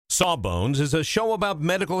Sawbones is a show about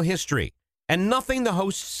medical history, and nothing the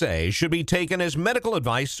hosts say should be taken as medical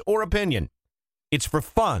advice or opinion. It's for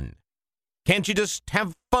fun. Can't you just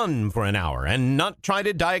have fun for an hour and not try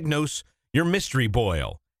to diagnose your mystery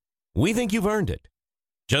boil? We think you've earned it.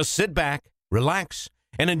 Just sit back, relax,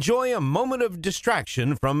 and enjoy a moment of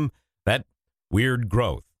distraction from that weird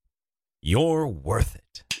growth. You're worth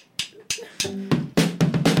it.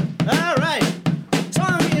 All right.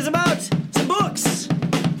 Song is about some books.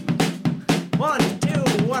 1, 2,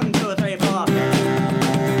 1, 2, 3, 4.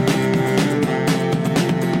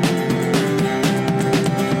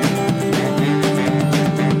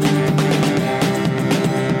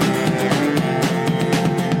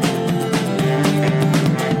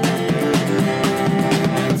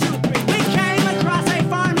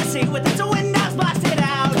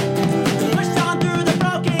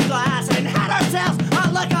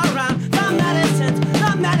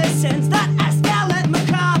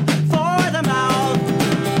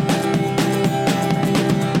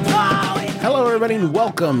 And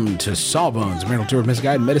welcome to Sawbones, a medical tour of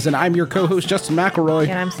misguided medicine. I'm your co-host, Justin McElroy.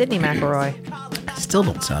 And I'm Sydney McElroy. I still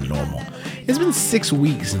don't sound normal. It's been 6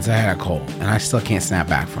 weeks since I had a cold, and I still can't snap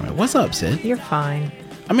back from it. What's up, Sid? You're fine.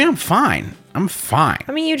 I mean, I'm fine.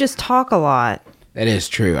 I mean, you just talk a lot. That is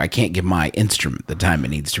true. I can't give my instrument the time it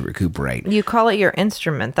needs to recuperate. You call it your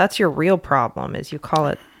instrument. That's your real problem, is you call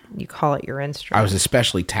it your instrument. I was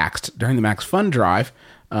especially taxed during the Max Fun Drive,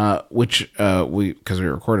 because we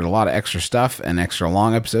recorded a lot of extra stuff and extra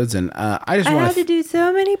long episodes, and I had to do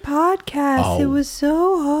so many podcasts. It was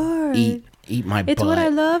so hard. Eat my butt. It's what I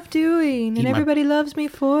love doing, and everybody loves me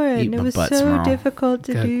for it. And it was so difficult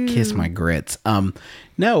to do. Kiss my grits.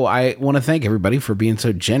 No, I want to thank everybody for being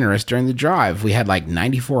so generous during the drive. We had like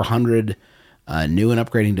 9,400 new and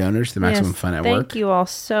upgrading donors to the Maximum Fun Network. Thank you all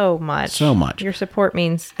so much. So much. Your support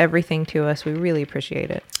means everything to us. We really appreciate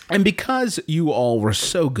it. And because you all were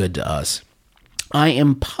so good to us, I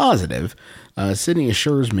am positive, Sydney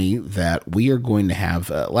assures me that we are going to have,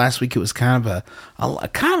 last week it was kind of a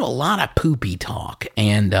lot of poopy talk.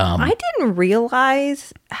 And I didn't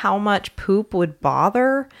realize how much poop would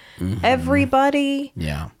bother everybody.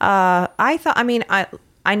 Yeah.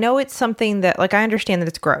 I know it's something that, like, I understand that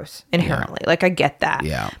it's gross inherently. Yeah. Like, I get that.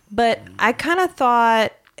 Yeah. But I kind of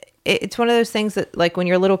thought it's one of those things that, like, when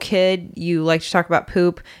you're a little kid, you like to talk about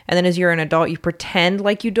poop. And then as you're an adult, you pretend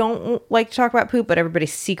like you don't like to talk about poop, but everybody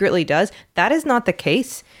secretly does. That is not the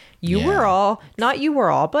case. Not you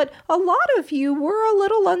were all, but a lot of you were a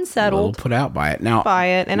little unsettled. A little put out by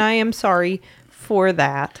it. And I am sorry for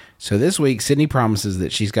that. So this week, Sydney promises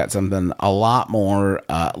that she's got something a lot more,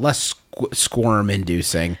 less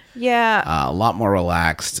squirm-inducing. Yeah. A lot more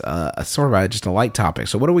relaxed, sort of just a light topic.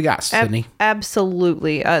 So what do we got, Sydney?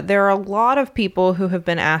 Absolutely. There are a lot of people who have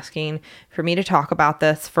been asking for me to talk about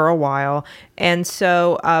this for a while. And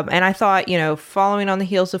so, and I thought, following on the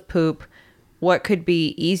heels of poop, what could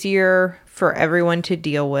be easier for everyone to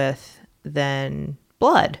deal with than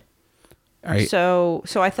blood? So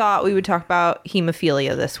I thought we would talk about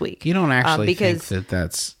hemophilia this week. You don't actually think that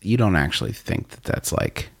that's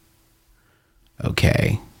like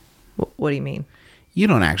okay. What do you mean? You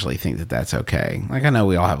don't actually think that that's okay. Like, I know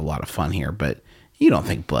we all have a lot of fun here, but you don't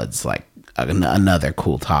think blood's like another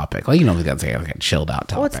cool topic. Like, you don't think that's like a chilled out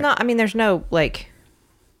topic. Well, it's not. I mean, there's no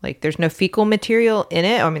there's no fecal material in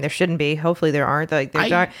it. I mean, there shouldn't be. Hopefully there aren't.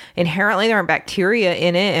 Inherently there aren't bacteria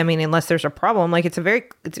in it. I mean, unless there's a problem. Like, it's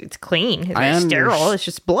clean. It's very sterile. It's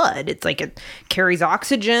just blood. It's like it carries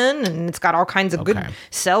oxygen, and it's got all kinds of good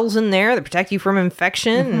cells in there that protect you from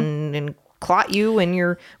infection and clot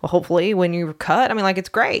you hopefully when you're cut. I mean, like, it's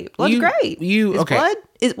great. Blood's great.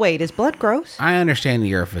 Is blood gross? I understand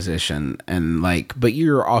you're a physician and but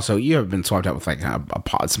you have been swapped out with like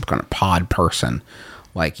some kind of pod person.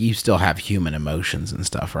 Like, you still have human emotions and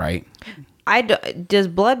stuff, right? Does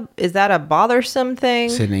blood, is that a bothersome thing?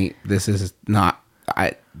 Sydney, this is not,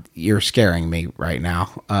 you're scaring me right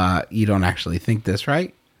now. You don't actually think this,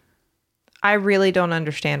 right? I really don't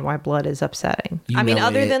understand why blood is upsetting.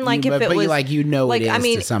 Other than it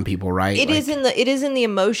is to some people, right? It is in the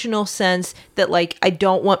emotional sense that, like, I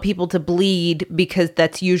don't want people to bleed because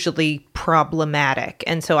that's usually problematic,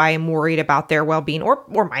 and so I am worried about their well-being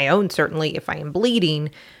or my own. Certainly, if I am bleeding,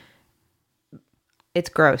 it's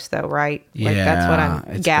gross, though, right? Yeah, like, that's what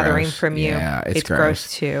I'm gathering from you. Yeah, it's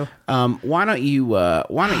gross too. Why don't you?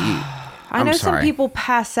 I know some people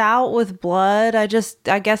pass out with blood. I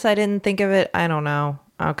guess I didn't think of it. I don't know.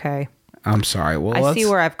 Okay. I'm sorry. Well, I see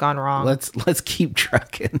where I've gone wrong. Let's keep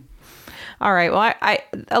trucking. All right. Well,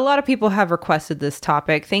 a lot of people have requested this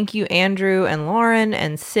topic. Thank you, Andrew and Lauren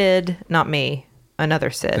and Sid. Not me. another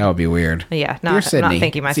Sid. That would be weird. Yeah, Dear not Sydney,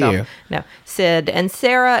 thanking it's you. myself. No, Sid and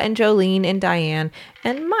Sarah and Jolene and Diane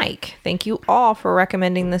and Mike. Thank you all for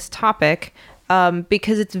recommending this topic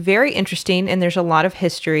because it's very interesting and there's a lot of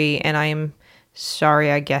history. And I am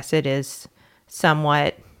sorry, I guess it is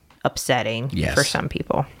somewhat upsetting for some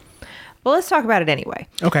people. Well, let's talk about it anyway.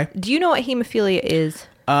 Okay. Do you know what hemophilia is?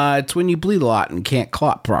 It's when you bleed a lot and can't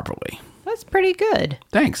clot properly. That's pretty good.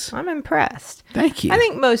 Thanks. I'm impressed. Thank you. I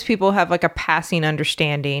think most people have like a passing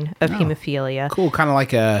understanding of hemophilia. Cool. Kind of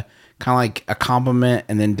like a compliment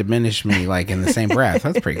and then diminish me like in the same breath.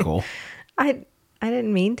 That's pretty cool. I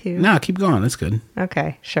didn't mean to. No, keep going. That's good.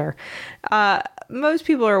 Okay, sure. Most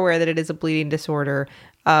people are aware that it is a bleeding disorder,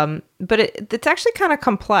 but it's actually kind of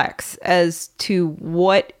complex as to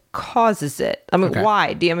what causes it. I mean,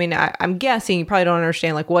 why? I'm guessing you probably don't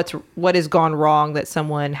understand like what has gone wrong that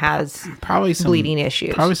someone has probably some bleeding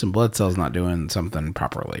issues. Probably some blood cells not doing something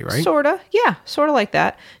properly, right? Sorta, yeah, sort of like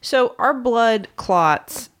that. So our blood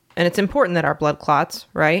clots, and it's important that our blood clots,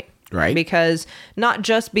 right? Right. Because not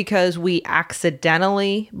just because we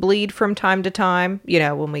accidentally bleed from time to time,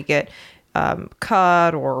 when we get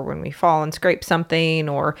cut or when we fall and scrape something,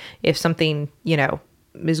 or if something,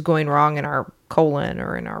 is going wrong in our colon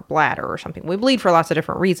or in our bladder or something. We bleed for lots of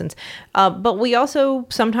different reasons. But we also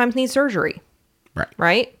sometimes need surgery.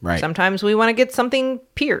 Right? Sometimes we want to get something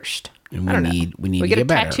pierced. And we need to get get a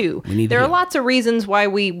better. tattoo. We need there to are lots of reasons why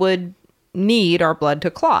we would need our blood to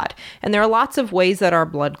clot. And there are lots of ways that our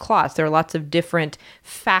blood clots. There are lots of different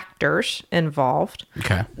factors involved.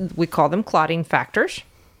 Okay. We call them clotting factors.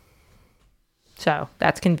 So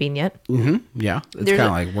that's convenient. Mm-hmm. Yeah. It's kind of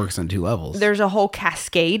like works on two levels. There's a whole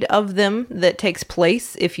cascade of them that takes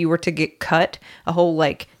place if you were to get cut, a whole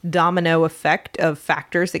like domino effect of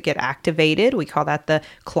factors that get activated. We call that the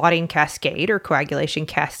clotting cascade or coagulation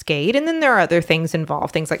cascade. And then there are other things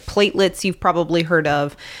involved, things like platelets you've probably heard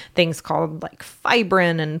of, things called like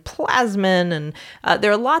fibrin and plasmin. And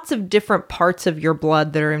there are lots of different parts of your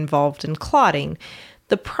blood that are involved in clotting.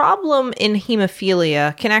 The problem in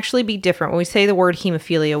hemophilia can actually be different. When we say the word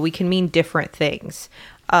hemophilia, we can mean different things.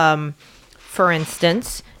 For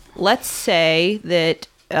instance, let's say that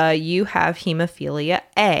you have hemophilia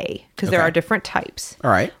A, because there are different types.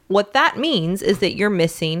 All right. What that means is that you're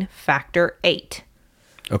missing factor VIII.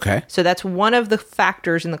 Okay. So that's one of the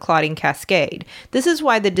factors in the clotting cascade. This is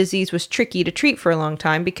why the disease was tricky to treat for a long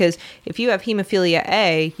time, because if you have hemophilia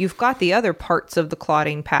A, you've got the other parts of the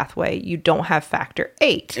clotting pathway. You don't have factor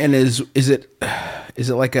VIII. And is it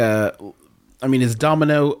like is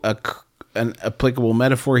domino an applicable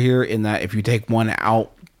metaphor here in that if you take one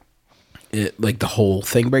out, like the whole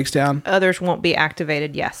thing breaks down? Others won't be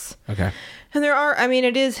activated, yes. Okay. And there are,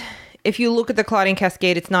 it is... If you look at the clotting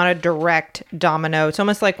cascade, it's not a direct domino. It's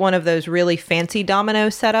almost like one of those really fancy domino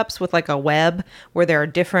setups with like a web where there are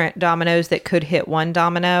different dominoes that could hit one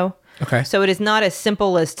domino. Okay. So it is not as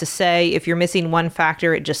simple as to say if you're missing one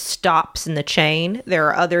factor, it just stops in the chain. There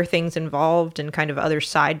are other things involved and kind of other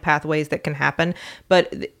side pathways that can happen.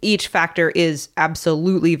 But each factor is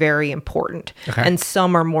absolutely very important. Okay. And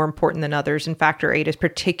some are more important than others. And factor VIII is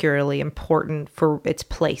particularly important for its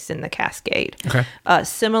place in the cascade. Okay.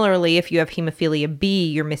 Similarly, if you have hemophilia B,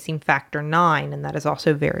 you're missing factor IX, and that is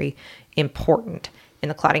also very important in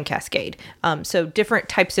the clotting cascade. So different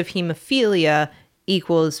types of hemophilia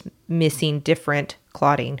equals missing different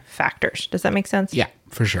clotting factors. Does that make sense? Yeah,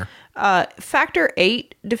 for sure. Factor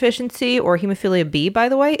VIII deficiency, or hemophilia B, by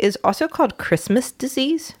the way, is also called Christmas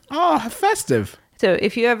disease. Oh, festive. So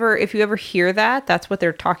if you ever hear that, that's what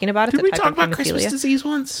they're talking about. It's Did we type talk of about hemophilia. Christmas disease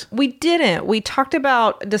once? We didn't. We talked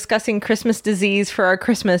about discussing Christmas disease for our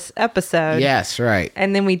Christmas episode. Yes, right.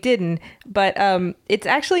 And then we didn't. But it's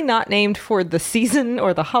actually not named for the season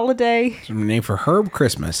or the holiday. It's named for Herb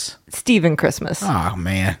Christmas. Stephen Christmas. Oh,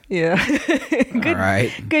 man. Yeah. Good, all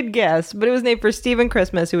right. Good guess. But it was named for Stephen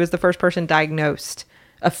Christmas, who was the first person diagnosed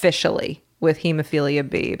officially with hemophilia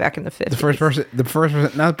B back in the 50s. The first person,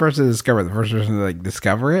 not the person to discover it, the first person to like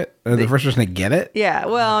discover it, or the first person to get it. Yeah,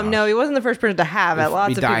 well, no, he wasn't the first person to have it.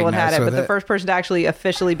 Lots of people had had it, but the it. first person to actually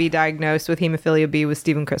officially be diagnosed with hemophilia B was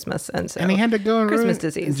Stephen Christmas, and he had to go and Christmas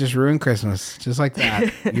disease. Just ruin Christmas, just like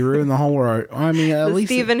that. You ruined the whole world. Well, I mean, at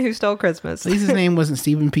least Stephen who stole Christmas. At least his name wasn't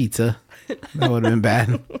Stephen Pizza. That would have been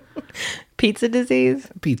bad. Pizza disease.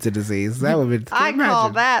 Pizza disease. That would have been. I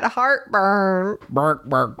call that heartburn. Bark,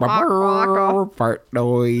 bark, bark, bark, fart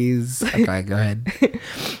noise. Okay, go ahead.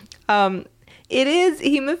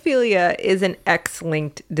 Hemophilia is an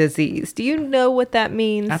X-linked disease. Do you know what that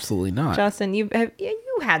means? Absolutely not. Justin, you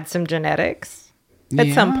had some genetics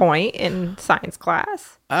at some point in science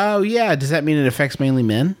class. Oh, yeah. Does that mean it affects mainly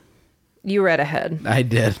men? You read ahead. I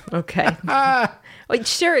did. Okay. Well,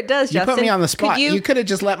 sure it does, You Justin. put me on the spot. You could have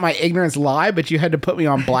just let my ignorance lie, but you had to put me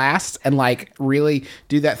on blast and like really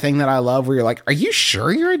do that thing that I love where you're like, are you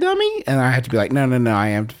sure you're a dummy? And I have to be like, no, I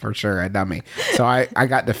am for sure a dummy. So I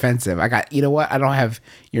got defensive. I got, you know what? I don't have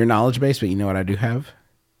your knowledge base, but you know what I do have?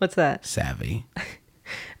 What's that? Savvy.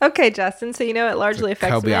 Okay, Justin. So you know it largely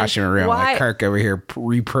affects men. Kobayashi Maru, like Kirk over here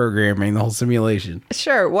reprogramming the whole simulation.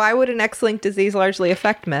 Sure. Why would an X-linked disease largely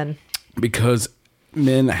affect men? Because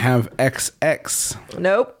men have XX.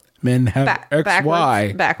 Nope. Men have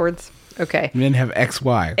XY. Backwards. Okay. Men have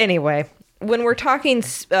XY. Anyway, when we're talking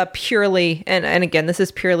purely, and again, this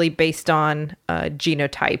is purely based on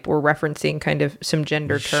genotype, we're referencing kind of some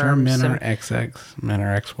gender terms. Sure, men are XX, men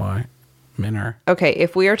are XY. Men are. Okay,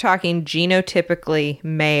 if we are talking genotypically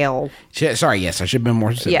male. Sorry, yes, I should have been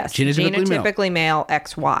more specific. Yes, genotypically male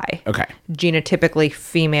XY. Okay. Genotypically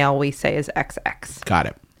female, we say is XX. Got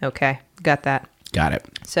it. Okay, got that. Got it.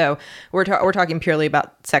 So we're talking purely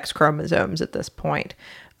about sex chromosomes at this point,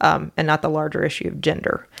 and not the larger issue of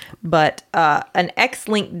gender. But an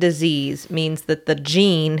X-linked disease means that the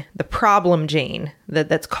gene, the problem gene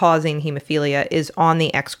that's causing hemophilia, is on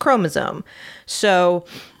the X chromosome. So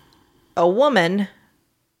a woman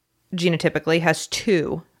genotypically has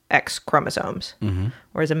 2 X chromosomes,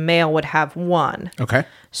 whereas a male would have 1. Okay.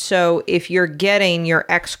 So if you're getting your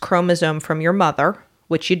X chromosome from your mother,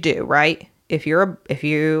 which you do, right? If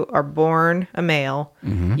you are born a male,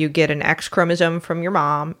 you get an X chromosome from your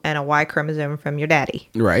mom and a Y chromosome from your daddy.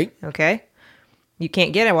 Right. Okay. You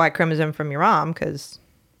can't get a Y chromosome from your mom because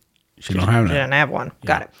she don't have didn't have one. Yeah.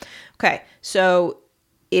 Got it. Okay. So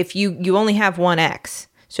if you only have one X,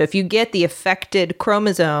 so if you get the affected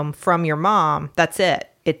chromosome from your mom, that's it.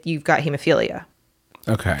 You've got hemophilia.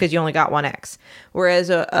 Okay. Because you only got one X. Whereas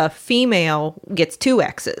a female gets 2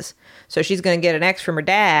 X's. So she's going to get an X from her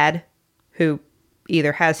dad, who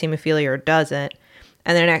either has hemophilia or doesn't,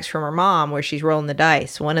 and then an X from her mom where she's rolling the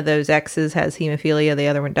dice. One of those X's has hemophilia, the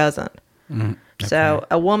other one doesn't. Okay. So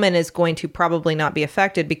a woman is going to probably not be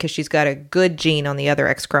affected because she's got a good gene on the other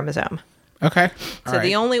X chromosome. Okay. So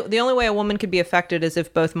the only way a woman could be affected is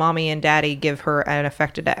if both mommy and daddy give her an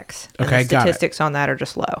affected X. And okay, the statistics on that are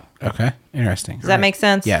just low. Okay, interesting. Does that make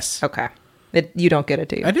sense? Yes. Okay. You don't get it,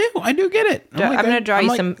 do you? I do get it. I'm going to draw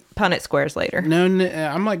you some Punnett squares later. No,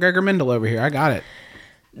 I'm like Gregor Mendel over here. I got it.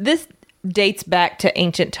 This dates back to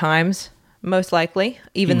ancient times, most likely,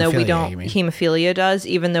 even though we don't, hemophilia does,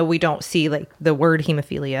 even though we don't see like the word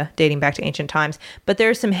hemophilia dating back to ancient times, but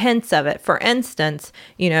there's some hints of it. For instance,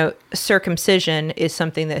 circumcision is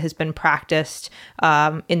something that has been practiced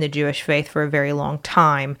in the Jewish faith for a very long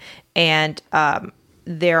time. And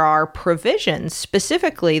there are provisions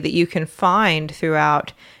specifically that you can find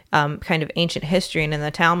throughout kind of ancient history and in the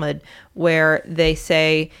Talmud where they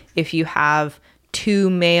say if you have 2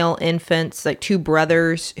 male infants, like 2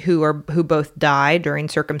 brothers who both die during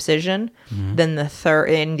circumcision, then the third,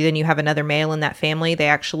 and then you have another male in that family, they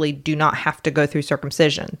actually do not have to go through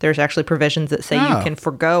circumcision. There's actually provisions that say you can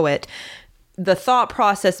forgo it. The thought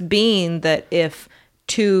process being that if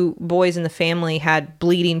 2 boys in the family had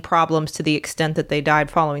bleeding problems to the extent that they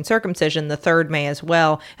died following circumcision, the third may as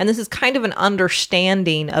well. And this is kind of an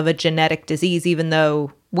understanding of a genetic disease, even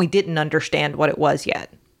though we didn't understand what it was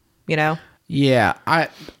yet, Yeah,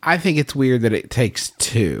 I think it's weird that it takes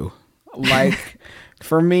 2. Like,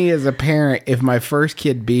 for me as a parent, if my first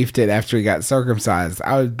kid beefed it after he got circumcised,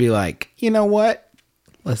 I would be like, you know what?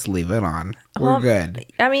 Let's leave it on. We're good.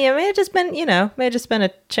 I mean, it may have just been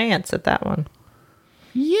a chance at that one.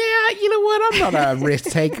 Yeah, you know what? I'm not a risk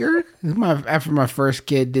taker. After my first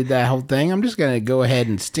kid did that whole thing, I'm just going to go ahead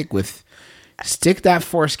and stick that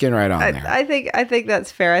foreskin right on there. I think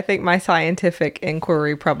that's fair. I think my scientific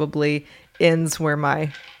inquiry probably ends where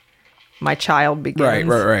my child begins.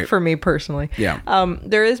 Right. For me personally. Yeah.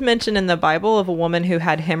 There is mention in the Bible of a woman who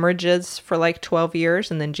had hemorrhages for like 12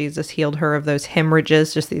 years, and then Jesus healed her of those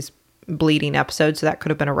hemorrhages, just these bleeding episodes. So that could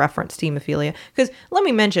have been a reference to hemophilia. Because let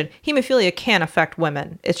me mention, hemophilia can affect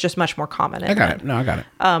women. It's just much more common. I got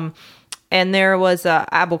it. And there was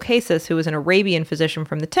Abulcasis, who was an Arabian physician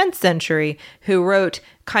from the 10th century, who wrote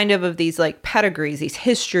kind of these like pedigrees, these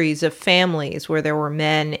histories of families where there were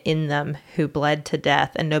men in them who bled to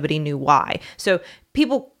death and nobody knew why. So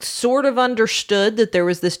people sort of understood that there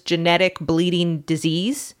was this genetic bleeding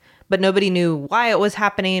disease, but nobody knew why it was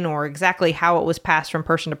happening or exactly how it was passed from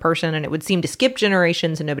person to person, and it would seem to skip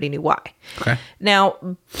generations and nobody knew why. Okay. Now,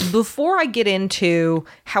 before I get into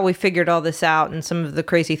how we figured all this out and some of the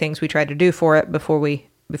crazy things we tried to do for it before we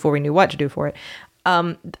knew what to do for it,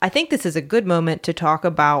 I think this is a good moment to talk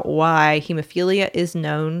about why hemophilia is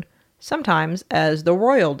known sometimes as the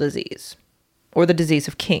royal disease or the disease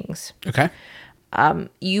of kings. Okay.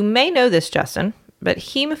 You may know this, Justin, but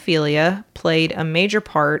hemophilia played a major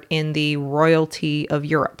part in the royalty of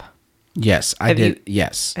Europe. Yes, I did.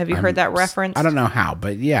 Yes. Have you heard that reference? I don't know how,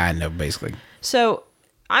 but yeah, I know basically. So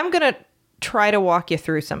I'm going to try to walk you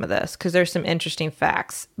through some of this because there's some interesting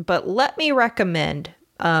facts. But let me recommend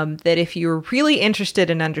that if you're really interested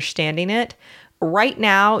in understanding it, right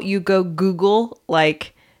now you go Google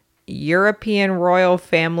like European royal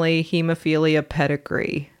family hemophilia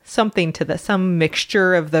pedigree. Something to some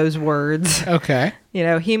mixture of those words. Okay. You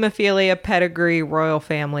know, hemophilia, pedigree, royal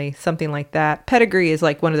family, something like that. Pedigree is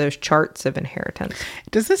like one of those charts of inheritance.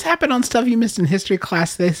 Does this happen on stuff you missed in history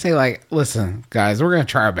class? They say like, listen, guys, we're going to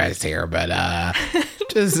try our best here, but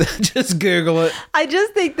just Google it. I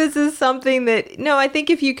just think this is something that, no, I think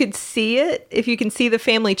if you could see it, if you can see the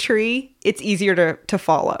family tree, it's easier to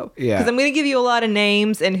follow. Yeah. Because I'm going to give you a lot of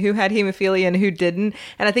names and who had hemophilia and who didn't.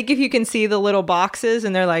 And I think if you can see the little boxes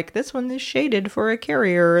and they're like, this one is shaded for a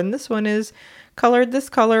carrier and this one is colored this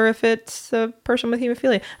color if it's a person with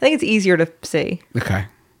hemophilia. I think it's easier to see. Okay.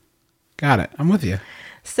 Got it. I'm with you.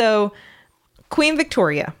 So Queen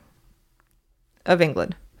Victoria of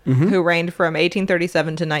England, who reigned from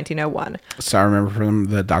 1837 to 1901. So I remember from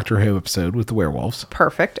the Doctor Who episode with the werewolves.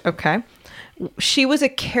 Perfect. Okay. She was a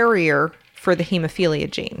carrier for the hemophilia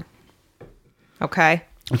gene. Okay.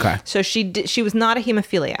 Okay. So she was not a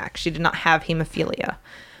hemophiliac. She did not have hemophilia,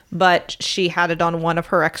 but she had it on one of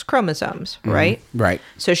her X chromosomes, right? Right.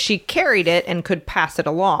 So she carried it and could pass it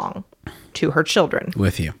along to her children.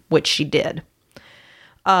 With you. Which she did.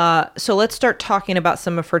 So let's start talking about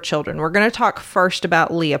some of her children. We're going to talk first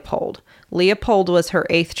about Leopold. Leopold was her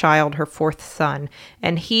 8th child, her 4th son,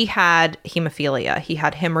 and he had hemophilia. He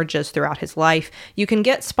had hemorrhages throughout his life. You can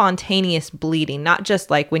get spontaneous bleeding, not just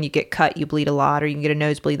like when you get cut, you bleed a lot, or you can get a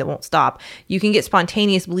nosebleed that won't stop. You can get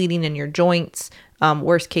spontaneous bleeding in your joints,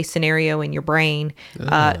 worst case scenario in your brain.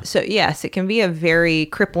 So yes, it can be a very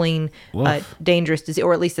crippling, dangerous disease,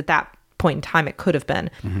 or at least at that point in time it could have been.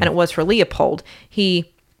 And it was for Leopold.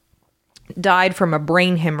 He died from a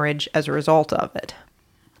brain hemorrhage as a result of it.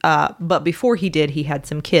 But before he did, he had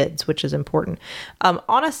some kids, which is important.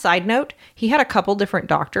 On a side note, he had a couple different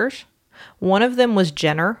doctors. One of them was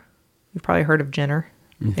Jenner. You've probably heard of Jenner.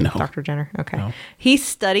 No. Dr. Jenner. Okay. No. He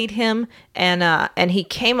studied him and he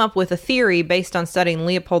came up with a theory based on studying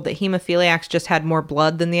Leopold that hemophiliacs just had more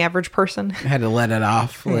blood than the average person. Had to let it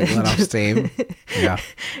off, let off steam. Yeah.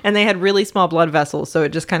 And they had really small blood vessels, so it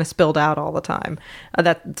just kind of spilled out all the time.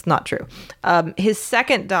 That's not true. His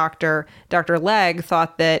second doctor, Dr. Legge,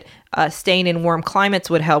 thought that staying in warm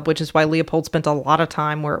climates would help, which is why Leopold spent a lot of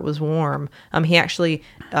time where it was warm. He actually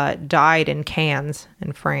died in Cannes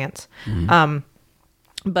in France.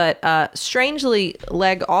 But strangely,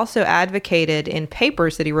 Legge also advocated in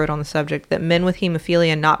papers that he wrote on the subject that men with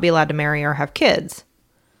hemophilia not be allowed to marry or have kids,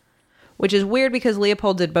 which is weird because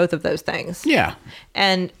Leopold did both of those things. Yeah.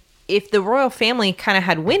 And if the royal family kind of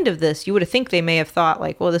had wind of this, you would have think they may have thought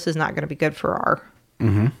like, well, this is not going to be good for our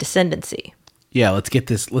descendancy. Yeah,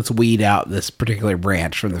 let's weed out this particular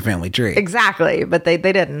branch from the family tree. Exactly. But they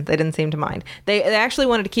didn't. They didn't seem to mind. They actually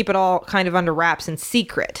wanted to keep it all kind of under wraps and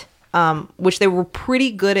secret. Which they were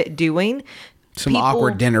pretty good at doing. Some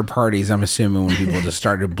awkward dinner parties, I'm assuming, when people just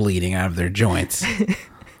started bleeding out of their joints.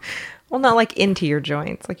 Well, not like into your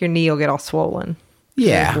joints. Like your knee will get all swollen.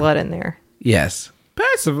 Yeah. There's blood in there. Yes.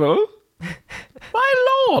 Percival? My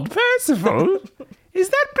lord, Percival? Is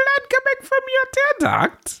that blood coming from your tear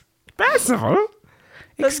duct? Percival?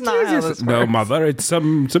 That's not how this works. No, Mother, it's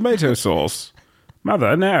some tomato sauce.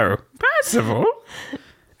 Mother, no. Percival?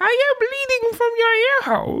 Are you bleeding from your ear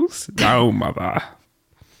holes? No, Mother.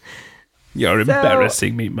 You're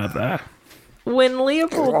embarrassing me, Mother. When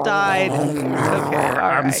Leopold died... Okay,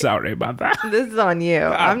 I'm sorry, Mother. This is on you.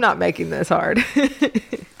 I'm not making this hard.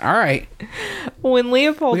 All right. When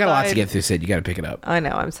Leopold died... We got a lot to get through, Sid. You got to pick it up. I know.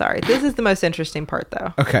 I'm sorry. This is the most interesting part,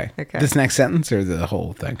 though. Okay. This next sentence or the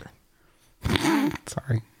whole thing?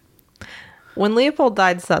 Sorry. When Leopold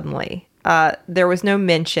died suddenly... there was no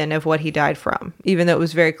mention of what he died from, even though it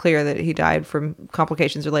was very clear that he died from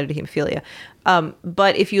complications related to hemophilia.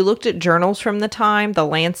 But if you looked at journals from the time, the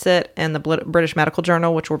Lancet and the British Medical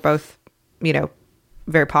Journal, which were both,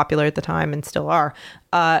 very popular at the time and still are,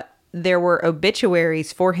 there were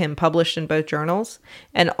obituaries for him published in both journals,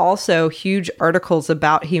 and also huge articles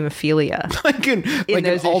about hemophilia. like in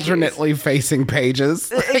alternately facing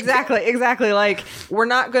pages. Exactly. Like, we're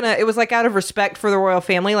not gonna, it was like out of respect for the royal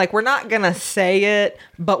family, like, we're not gonna say it,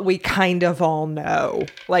 but we kind of all know.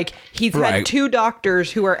 Like, he's had 2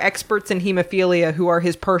 doctors who are experts in hemophilia who are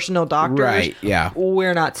his personal doctors. Right, yeah.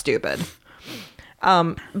 We're not stupid.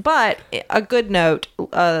 But a good note,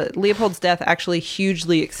 Leopold's death actually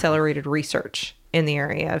hugely accelerated research in the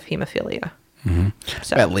area of hemophilia. Mm-hmm.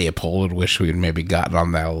 So, I bet Leopold would wish we had maybe gotten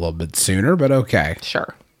on that a little bit sooner, but okay.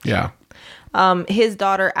 Sure. Yeah. His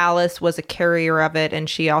daughter Alice was a carrier of it, and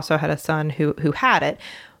she also had a son who had it.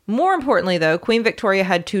 More importantly, though, Queen Victoria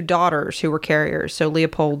had 2 daughters who were carriers, so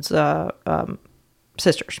Leopold's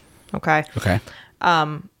sisters. Okay.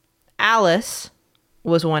 Alice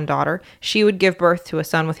was one daughter. She would give birth to a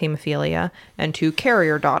son with hemophilia and 2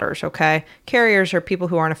 carrier daughters, okay? Carriers are people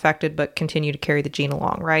who aren't affected but continue to carry the gene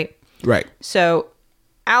along, right? Right. So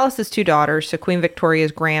Alice's 2 daughters, so Queen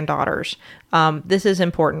Victoria's granddaughters. This is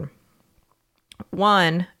important.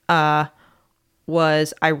 One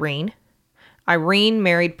was Irene. Irene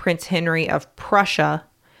married Prince Henry of Prussia,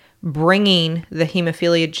 bringing the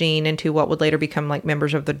hemophilia gene into what would later become like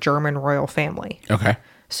members of the German royal family. Okay.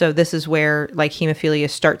 So this is where like hemophilia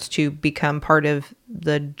starts to become part of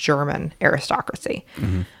the German aristocracy.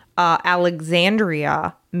 Mm-hmm.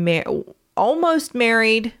 Alexandria almost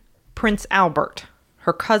married Prince Albert,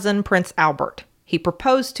 her cousin Prince Albert. He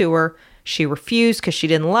proposed to her. She refused because she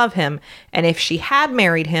didn't love him. And if she had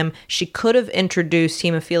married him, she could have introduced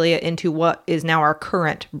hemophilia into what is now our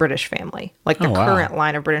current British family, like the current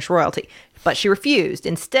line of British royalty. But she refused.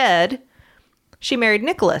 Instead, she married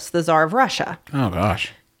Nicholas, the Tsar of Russia. Oh,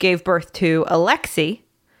 gosh. Gave birth to Alexei,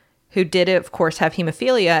 who did, of course, have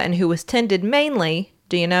hemophilia and who was tended mainly.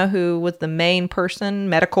 Do you know who was the main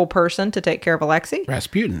medical person to take care of Alexei?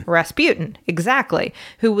 Rasputin, exactly.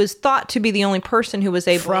 Who was thought to be the only person who was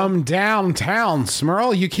able... From downtown,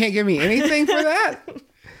 Smurl? You can't give me anything for that?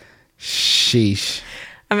 Sheesh.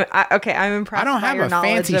 I'm impressed. I don't have a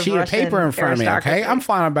fancy sheet of paper in front of me, okay? I'm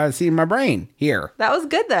flying about to see my brain here. That was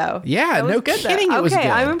good, though. Yeah, no kidding, it was good. Okay,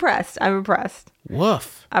 I'm impressed.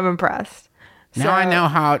 Woof. I'm impressed. Now I know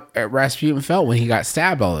how Rasputin felt when he got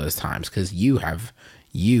stabbed all those times, because I've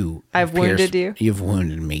wounded you? You've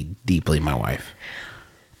wounded me deeply, my wife.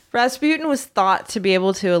 Rasputin was thought to be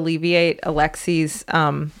able to alleviate Alexei's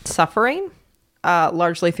suffering,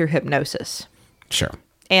 largely through hypnosis. Sure.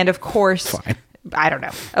 And of course... Fine. I don't know.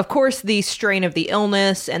 Of course, the strain of the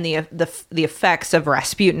illness and the effects of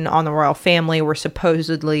Rasputin on the royal family were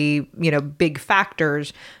supposedly, big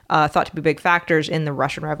factors, thought to be big factors in the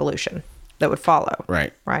Russian Revolution that would follow.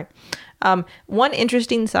 Right. One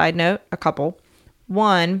interesting side note, a couple.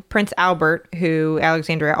 One, Prince Albert, who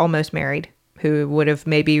Alexandria almost married, who would have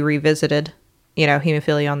maybe revisited,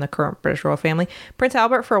 hemophilia on the current British royal family. Prince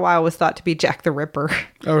Albert, for a while, was thought to be Jack the Ripper.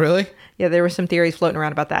 Oh, really? Yeah, there were some theories floating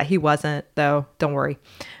around about that. He wasn't, though. Don't worry.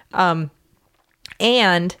 Although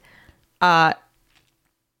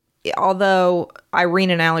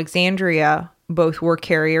Irene and Alexandria both were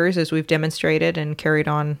carriers, as we've demonstrated, and carried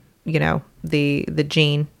on, the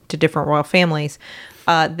gene to different royal families,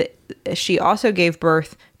 she also gave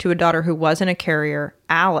birth to a daughter who wasn't a carrier,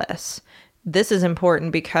 Alice. This is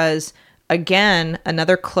important because... Again,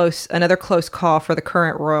 another close call for the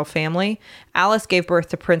current royal family. Alice gave birth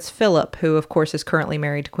to Prince Philip, who, of course, is currently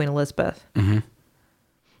married to Queen Elizabeth. Mm-hmm.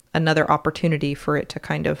 Another opportunity for it to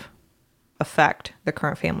kind of affect the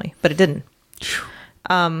current family, but it didn't.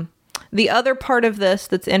 The other part of this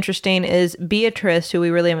that's interesting is Beatrice, who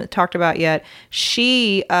we really haven't talked about yet.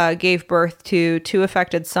 She gave birth to 2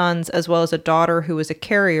 affected sons, as well as a daughter who was a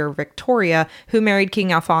carrier, Victoria, who married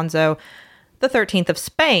King Alfonso the 13th of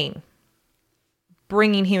Spain,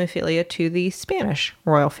 bringing hemophilia to the Spanish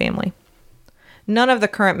royal family. None of the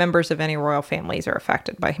current members of any royal families are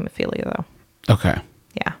affected by hemophilia, though. Okay.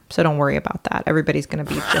 Yeah, so don't worry about that. Everybody's going to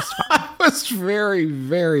be just fine. I was very,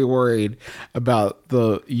 very worried about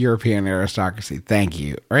the European aristocracy. Thank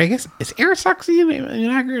you. Or I guess, is aristocracy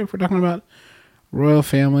inaccurate if we're talking about royal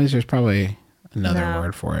families? There's probably another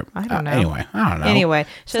word for it. I don't know. Anyway, I don't know. Anyway,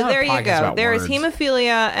 so there you go. There is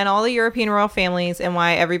hemophilia and all the European royal families, and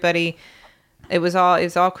why everybody... It was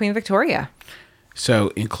all Queen Victoria.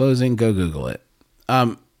 So, in closing, go Google it.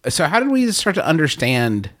 So, how did we start to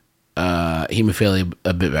understand hemophilia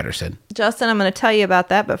a bit better, Sid? Justin, I'm going to tell you about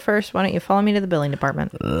that, but first, why don't you follow me to the billing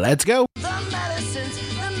department? Let's go. The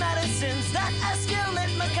medicines that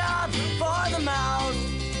escalate macabre for the mouth.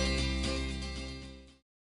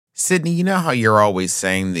 Sydney, you know how you're always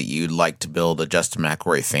saying that you'd like to build a Justin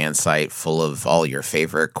McElroy fan site full of all your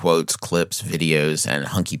favorite quotes, clips, videos, and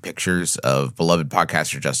hunky pictures of beloved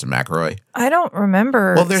podcaster Justin McElroy? I don't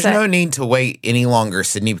remember. Well, there's no need to wait any longer,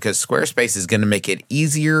 Sydney, because Squarespace is going to make it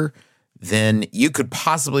easier than you could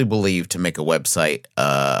possibly believe to make a website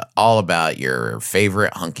all about your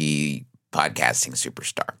favorite hunky podcasting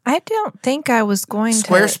superstar. I don't think I was going to.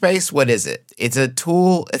 Squarespace, what is it? It's a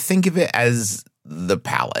tool. Think of it as the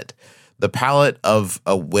palette of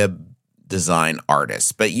a web design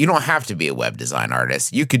artist. But you don't have to be a web design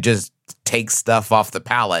artist. You could just take stuff off the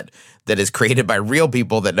palette that is created by real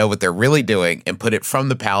people that know what they're really doing and put it from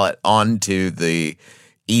the palette onto the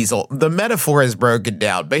easel. The metaphor is broken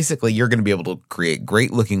down. Basically, you're going to be able to create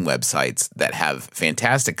great looking websites that have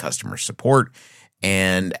fantastic customer support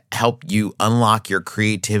and help you unlock your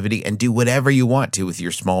creativity and do whatever you want to with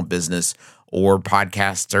your small business or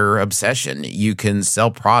podcaster obsession. You can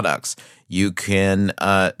sell products. You can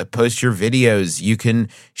post your videos. You can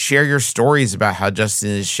share your stories about how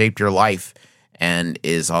Justin has shaped your life and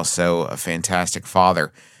is also a fantastic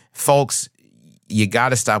father. Folks, you got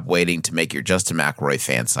to stop waiting to make your Justin McElroy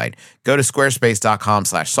fan site. Go to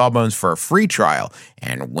squarespace.com/sawbones for a free trial.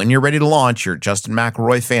 And when you're ready to launch your Justin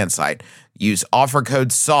McElroy fan site, use offer code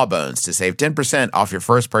SAWBONES to save 10% off your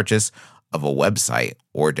first purchase of a website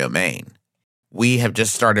or domain. We have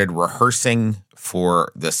just started rehearsing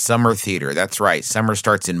for the summer theater. That's right. Summer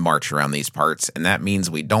starts in March around these parts, and that means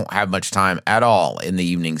we don't have much time at all in the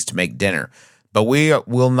evenings to make dinner. But we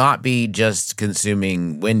will not be just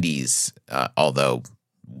consuming Wendy's, although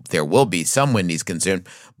there will be some Wendy's consumed,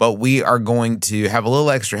 but we are going to have a little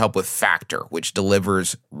extra help with Factor, which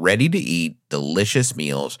delivers ready-to-eat, delicious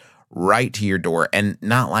meals right to your door, and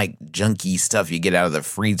not like junky stuff you get out of the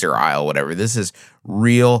freezer aisle, whatever. This is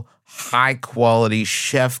real, high-quality,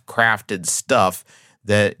 chef-crafted stuff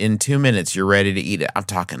that in 2 minutes you're ready to eat it. I'm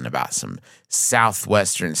talking about some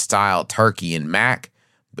Southwestern-style turkey and mac.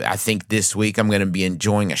 I think this week I'm going to be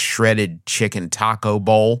enjoying a shredded chicken taco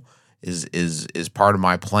bowl is part of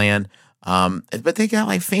my plan. But they got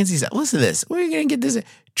like fancy stuff. Listen to this. Where are you going to get this?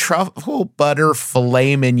 Truffle butter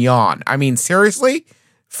filet mignon. I mean, seriously?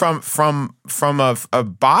 From a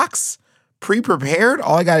box? Pre-prepared?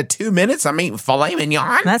 All I got is 2 minutes? I'm eating filet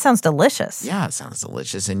mignon? That sounds delicious. Yeah, it sounds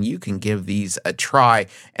delicious. And you can give these a try.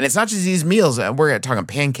 And it's not just these meals. We're talking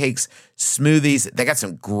pancakes, smoothies. They got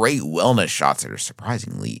some great wellness shots that are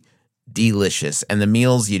surprisingly delicious. And the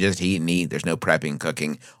meals you just eat and eat. There's no prepping,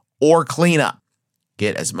 cooking, or cleanup.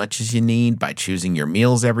 Get as much as you need by choosing your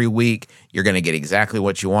meals every week. You're going to get exactly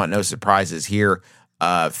what you want. No surprises here.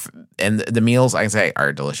 And the meals, I can say,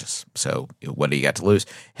 are delicious. So what do you got to lose?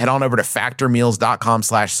 Head on over to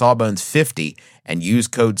factormeals.com/sawbones50 and use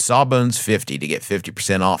code sawbones50 to get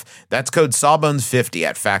 50% off. That's code sawbones50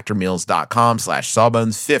 at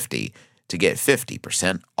factormeals.com/sawbones50 to get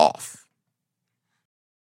 50% off.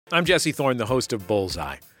 I'm Jesse Thorne, the host of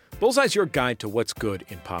Bullseye. Bullseye's your guide to what's good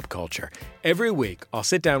in pop culture. Every week, I'll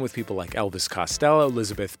sit down with people like Elvis Costello,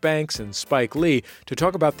 Elizabeth Banks, and Spike Lee to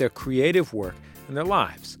talk about their creative work and their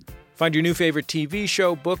lives. Find your new favorite TV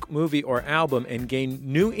show, book, movie, or album and gain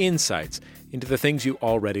new insights into the things you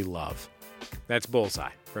already love. That's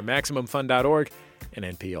Bullseye from MaximumFun.org and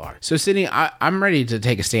NPR. So, Sydney, I'm ready to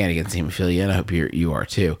take a stand against hemophilia, and I hope you are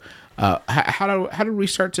too. How did we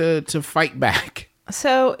start to fight back?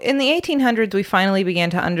 So in the 1800s, we finally began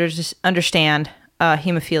to understand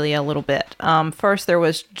hemophilia a little bit. First, there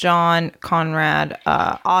was John Conrad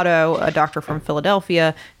Otto, a doctor from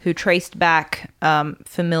Philadelphia, who traced back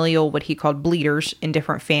familial, what he called bleeders in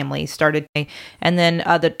different families, and then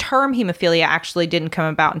the term hemophilia actually didn't come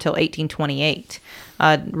about until 1828.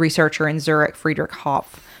 A researcher in Zurich, Friedrich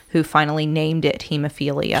Hopf, who finally named it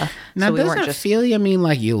hemophilia. Now, so we doesn't philia mean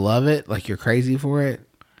like you love it, like you're crazy for it?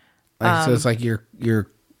 Like, so it's like you're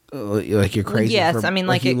crazy. Yes, for, I mean,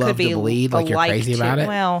 like you it love could be to bleed, like you're crazy about it.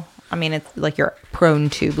 Well, I mean, it's like you're prone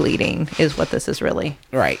to bleeding, is what this is really.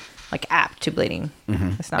 Right. Like apt to bleeding.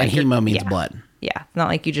 Mm-hmm. It's not. And like hemo means blood. Yeah, it's not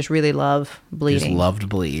like you just really love bleeding. Just love to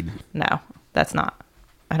bleed. No, that's not.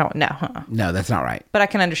 I don't know. No, that's not right. But I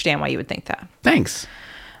can understand why you would think that. Thanks.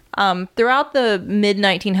 Throughout the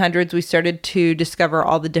mid-1900s, we started to discover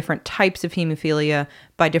all the different types of hemophilia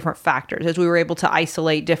by different factors. As we were able to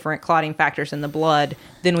isolate different clotting factors in the blood,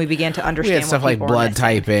 then we began to understand We had stuff what like blood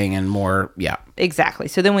typing and more, yeah. Exactly.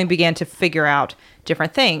 So then we began to figure out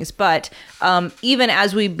different things. But even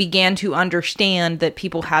as we began to understand that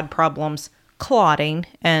people had problems clotting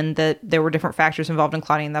and that there were different factors involved in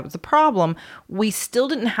clotting and that was the problem, we still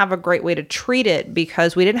didn't have a great way to treat it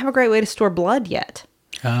because we didn't have a great way to store blood yet.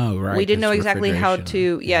 Oh, right. We didn't know 'cause exactly how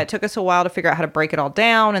refrigeration. to, it took us a while to figure out how to break it all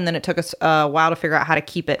down. And then it took us a while to figure out how to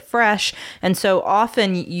keep it fresh. And so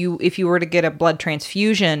often if you were to get a blood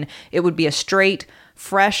transfusion, it would be a straight,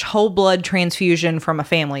 fresh, whole blood transfusion from a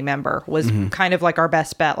family member was kind of like our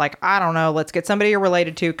best bet. Like, I don't know, let's get somebody you're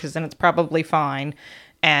related to because then it's probably fine.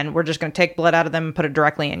 And we're just going to take blood out of them and put it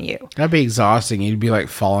directly in you. That'd be exhausting. You'd be like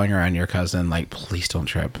falling around your cousin, like, please don't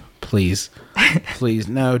trip. Please. Please.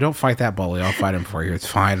 No, don't fight that bully. I'll fight him for you. It's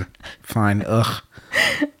fine. Fine. Ugh.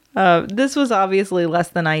 This was obviously less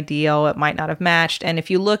than ideal. It might not have matched. And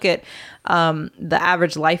if you look at the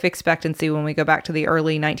average life expectancy when we go back to the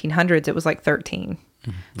early 1900s, it was like 13.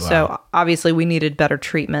 Wow. So obviously we needed better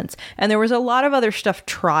treatments. And there was a lot of other stuff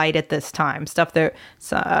tried at this time, stuff that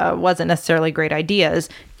wasn't necessarily great ideas.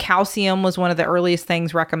 Calcium was one of the earliest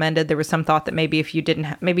things recommended. There was some thought that maybe if you didn't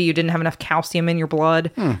have enough calcium in your blood,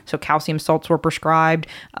 so calcium salts were prescribed.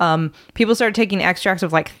 People started taking extracts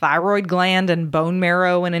of like thyroid gland and bone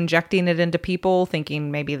marrow and injecting it into people, thinking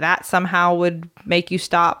maybe that somehow would make you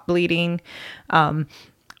stop bleeding.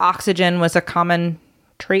 Oxygen was a common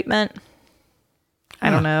treatment. I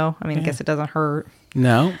don't know. I mean, I guess it doesn't hurt.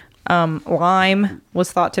 No. Lime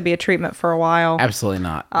was thought to be a treatment for a while. Absolutely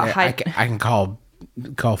not. I can call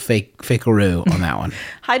fakeroo on that one.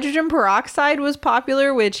 Hydrogen peroxide was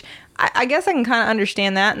popular, which I guess I can kind of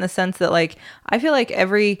understand that in the sense that, like, I feel like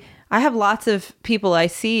I have lots of people I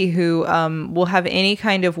see who will have any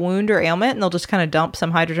kind of wound or ailment, and they'll just kind of dump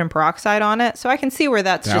some hydrogen peroxide on it. So I can see where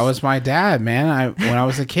that was my dad, man. When I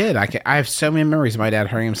was a kid, I have so many memories of my dad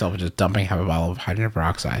hurting himself and just dumping half a bottle of hydrogen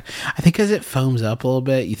peroxide. I think because it foams up a little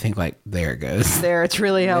bit, you think like, there it goes. There, it's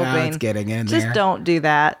really helping. Now it's getting in there. Just don't do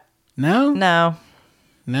that. No? No.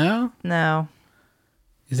 No? No.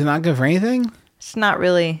 Is it not good for anything? It's not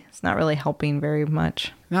really helping very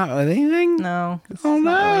much. Not with anything? No. Oh,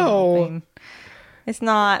 no. It's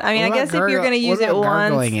not. I mean, What I guess about if you're going to use it once,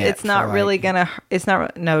 gargling it it's not for, really like- going to, it's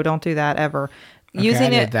not, no, don't do that ever. Okay, Using I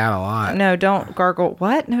did it, that a lot. no, don't gargle.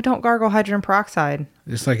 What? No, don't gargle hydrogen peroxide.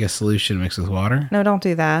 Just like a solution mixed with water? No, don't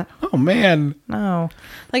do that. Oh, man. No.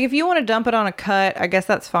 Like if you want to dump it on a cut, I guess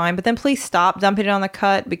that's fine. But then please stop dumping it on the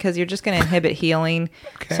cut because you're just going to inhibit healing.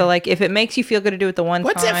 Okay. So like if it makes you feel good to do it the one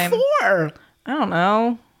What's time. it for? I don't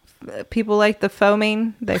know. People like the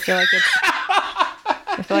foaming. They feel like it's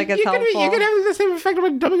helpful. You could have the same effect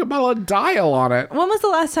of dumping a bottle of Dial on it. When was the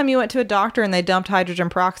last time you went to a doctor and they dumped hydrogen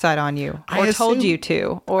peroxide on you? Or told you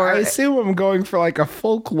to? Or I assume I'm going for like a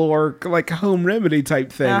folklore, like home remedy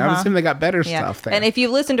type thing. I assume they got better stuff there. And if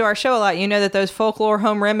you've listened to our show a lot, you know that those folklore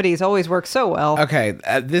home remedies always work so well. Okay,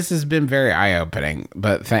 this has been very eye-opening,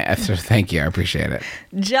 but thank you. I appreciate it.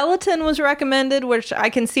 Gelatin was recommended, which I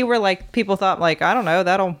can see where like people thought like, I don't know,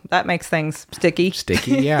 that makes things sticky.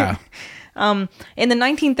 Sticky, yeah. In the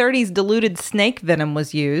 1930s, diluted snake venom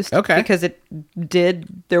was used. Okay. Because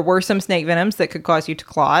there were some snake venoms that could cause you to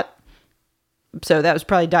clot. So that was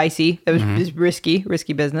probably dicey. That was risky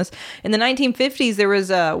business. In the 1950s, there was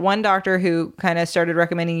one doctor who kind of started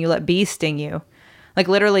recommending you let bees sting you. Like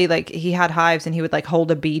literally, like he had hives and he would like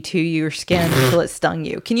hold a bee to your skin until it stung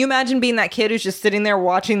you. Can you imagine being that kid who's just sitting there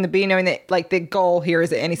watching the bee, knowing that like the goal here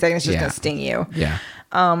is at any second it's just going to sting you? Yeah.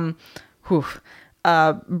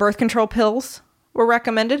 Birth control pills were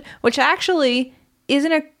recommended, which actually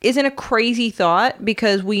isn't a crazy thought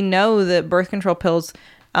because we know that birth control pills,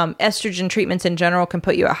 estrogen treatments in general can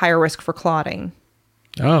put you at higher risk for clotting.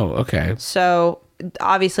 Oh, okay. So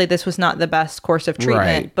obviously this was not the best course of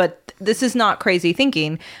treatment, Right. but this is not crazy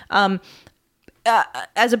thinking.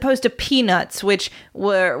 As opposed to peanuts, which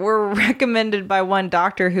were recommended by one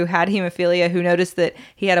doctor who had hemophilia, who noticed that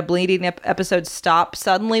he had a bleeding episode stop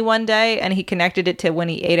suddenly one day, and he connected it to when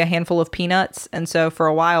he ate a handful of peanuts. And so for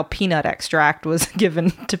a while, peanut extract was given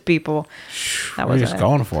to people. We're just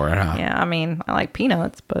going for it, huh? Yeah, I mean, I like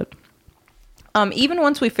peanuts, but... even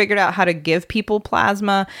once we figured out how to give people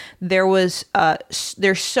plasma, there's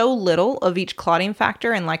so little of each clotting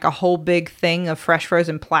factor and like a whole big thing of fresh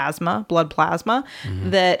frozen plasma, blood plasma,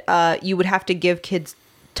 that you would have to give kids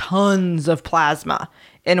tons of plasma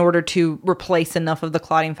in order to replace enough of the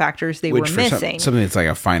clotting factors they were missing. Something that's like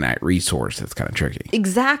a finite resource that's kind of tricky.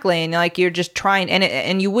 Exactly. And like you're just trying,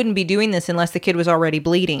 and you wouldn't be doing this unless the kid was already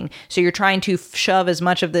bleeding. So you're trying to shove as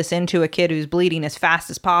much of this into a kid who's bleeding as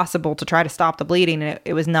fast as possible to try to stop the bleeding. And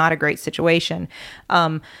it was not a great situation.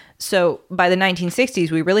 So by the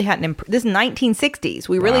 1960s, we really hadn't, this is 1960s,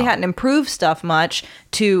 we really hadn't improved stuff much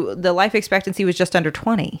to the life expectancy was just under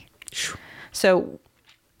 20. So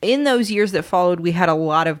in those years that followed, we had a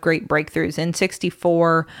lot of great breakthroughs. In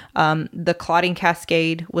 1964, the clotting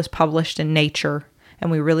cascade was published in Nature.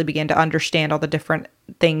 and we really began to understand all the different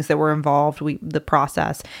things that were involved, the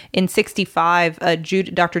process. In 1965,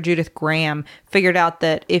 Dr. Judith Graham figured out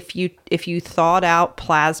that if you thawed out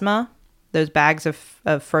plasma, those bags of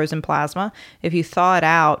frozen plasma, if you thaw it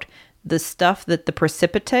out, the stuff that the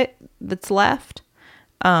precipitate that's left,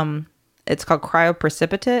 it's called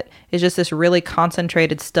cryoprecipitate, is just this really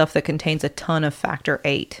concentrated stuff that contains a ton of factor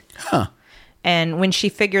VIII. Huh. And when she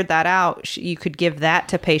figured that out, you could give that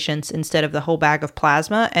to patients instead of the whole bag of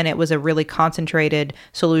plasma, and it was a really concentrated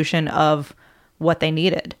solution of what they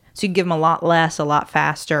needed. So you can give them a lot less, a lot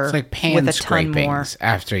faster, It's like pan with a ton more. scrapings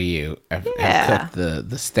after you have cooked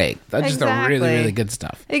the steak. That's just Exactly. the really, really good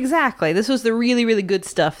stuff. Exactly. This was the really, really good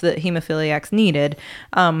stuff that hemophiliacs needed.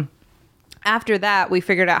 After that, we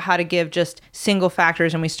figured out how to give just single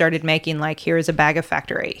factors, and we started making like, here's a bag of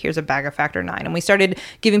factor VIII, here's a bag of factor IX. And we started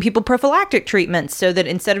giving people prophylactic treatments so that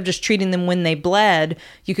instead of just treating them when they bled,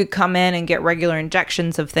 you could come in and get regular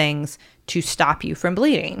injections of things to stop you from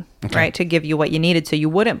bleeding, right? To give you what you needed so you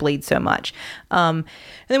wouldn't bleed so much. And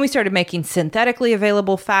then we started making synthetically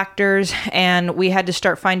available factors, and we had to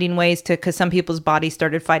start finding ways to, because some people's bodies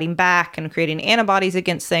started fighting back and creating antibodies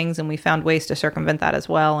against things, and we found ways to circumvent that as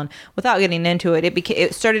well. And without getting into it,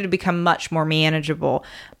 it started to become much more manageable.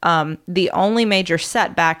 The only major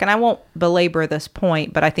setback, and I won't belabor this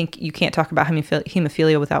point, but I think you can't talk about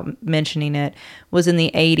hemophilia without mentioning it, was in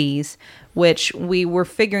the 80s, which we were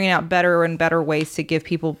figuring out better and better ways to give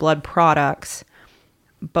people blood products,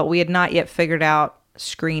 but we had not yet figured out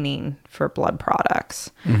screening for blood products.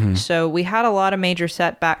 So we had a lot of major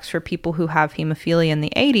setbacks for people who have hemophilia in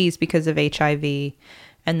the 80s because of HIV.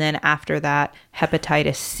 And then after that,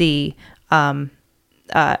 hepatitis C.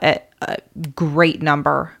 A great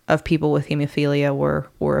number of people with hemophilia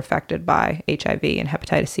were affected by HIV and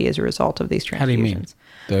hepatitis C as a result of these transfusions. How do you mean?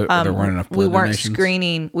 There weren't enough blood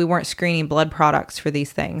donations? We weren't screening blood products for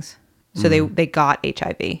these things. So they got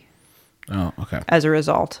HIV Oh, okay. as a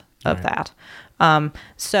result of that.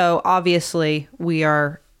 So obviously we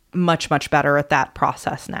are much, much better at that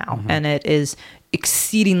process now. And it is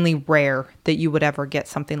exceedingly rare that you would ever get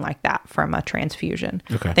something like that from a transfusion.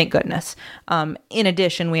 Okay. Thank goodness. In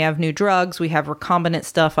addition, we have new drugs. We have recombinant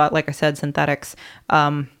stuff, like I said, synthetics.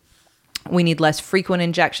 We need less frequent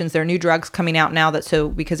injections. There are new drugs coming out now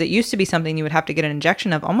because it used to be something you would have to get an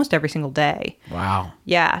injection of almost every single day. Wow.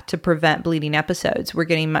 Yeah, to prevent bleeding episodes. We're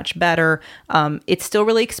getting much better. It's still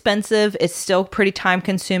really expensive. It's still pretty time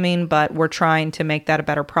consuming, but we're trying to make that a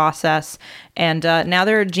better process. And now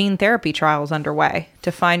there are gene therapy trials underway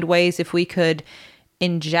to find ways if we could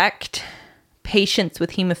inject patients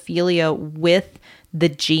with hemophilia with the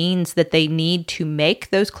genes that they need to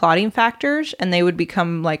make those clotting factors, and they would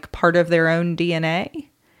become like part of their own DNA.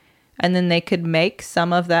 And then they could make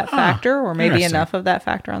some of that factor, or maybe interesting. enough of that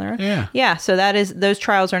factor on their own. Yeah. Yeah. So those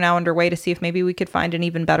trials are now underway to see if maybe we could find an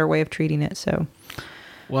even better way of treating it. So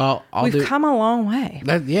Well, we've come a long way.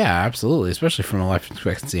 Yeah, absolutely. Especially from a life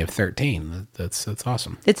expectancy of 13. That's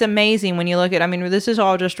awesome. It's amazing when you look at, this has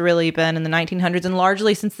all just really been in the 1900s and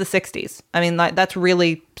largely since the 60s. That's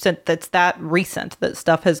really, that's that recent that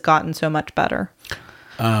stuff has gotten so much better.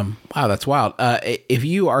 Wow, that's wild. If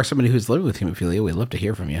you are somebody who's living with hemophilia, we'd love to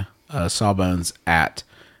hear from you.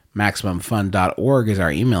 Sawbones@maximumfun.org is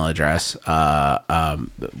our email address.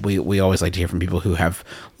 We always like to hear from people who have a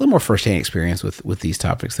little more firsthand experience with these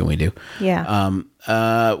topics than we do. Yeah.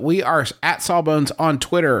 We are at Sawbones on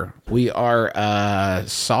Twitter. We are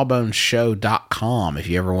sawboneshow.com if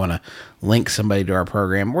you ever want to link somebody to our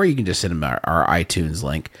program, or you can just send them our iTunes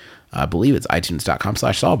link. I believe it's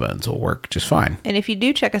itunes.com/sawbones will work just fine. And if you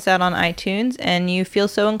do check us out on iTunes and you feel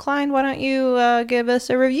so inclined, why don't you give us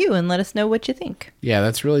a review and let us know what you think? Yeah,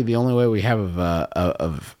 that's really the only way we have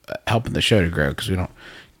of helping the show to grow, because we don't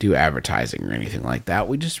do advertising or anything like that.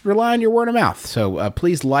 We just rely on your word of mouth. So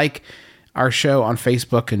please like our show on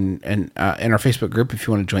Facebook and in our Facebook group if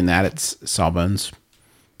you want to join that. It's Sawbones.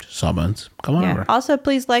 Sawbones. Come on over. Also,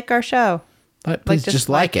 please like our show. But please just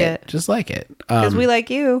like it. Just like it. Because we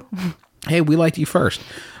like you. Hey, we liked you first.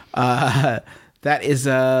 That is,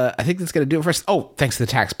 I think that's going to do it for us. Oh, thanks to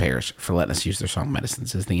the taxpayers for letting us use their song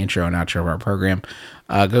Medicines as the intro and outro of our program.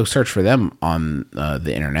 Go search for them on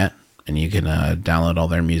the internet, and you can download all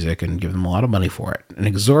their music and give them a lot of money for it. An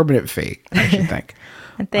exorbitant fee, I should think.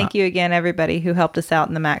 And thank you again, everybody who helped us out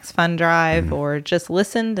in the Max Fun Drive or just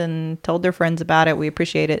listened and told their friends about it. We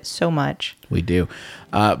appreciate it so much. We do.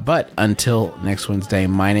 But until next Wednesday,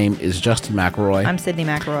 my name is Justin McElroy. I'm Sydney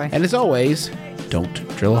McElroy. And as always, don't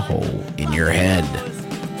drill a hole in your head.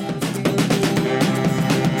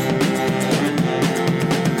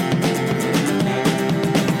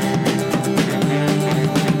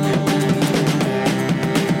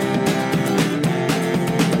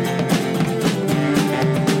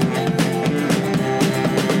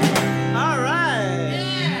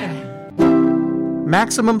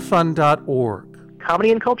 MaximumFun.org.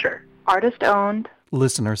 Comedy and culture. Artist owned.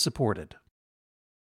 Listener supported.